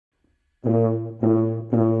Hello,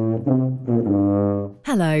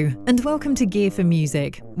 and welcome to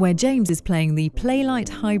Gear4music, where James is playing the playLITE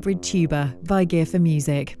Hybrid Tuba by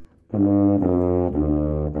Gear4music.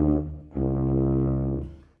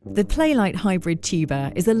 The playLITE Hybrid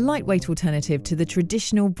Tuba is a lightweight alternative to the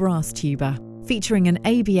traditional brass tuba. Featuring an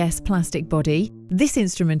ABS plastic body, this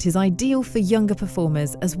instrument is ideal for younger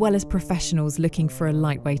performers as well as professionals looking for a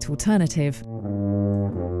lightweight alternative.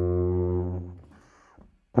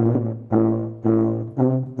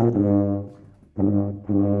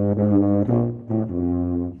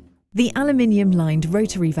 The aluminium-lined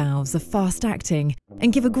rotary valves are fast-acting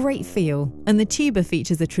and give a great feel, and the tuba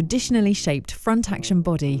features a traditionally shaped front-action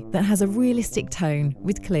body that has a realistic tone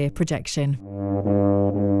with clear projection.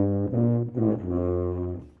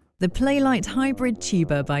 The playLITE Hybrid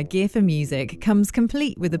Tuba by Gear4music comes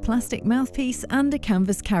complete with a plastic mouthpiece and a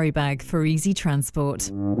canvas carry bag for easy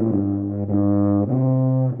transport.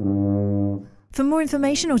 For more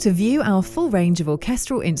information or to view our full range of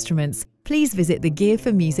orchestral instruments, please visit the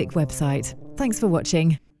Gear4music website. Thanks for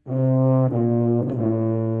watching.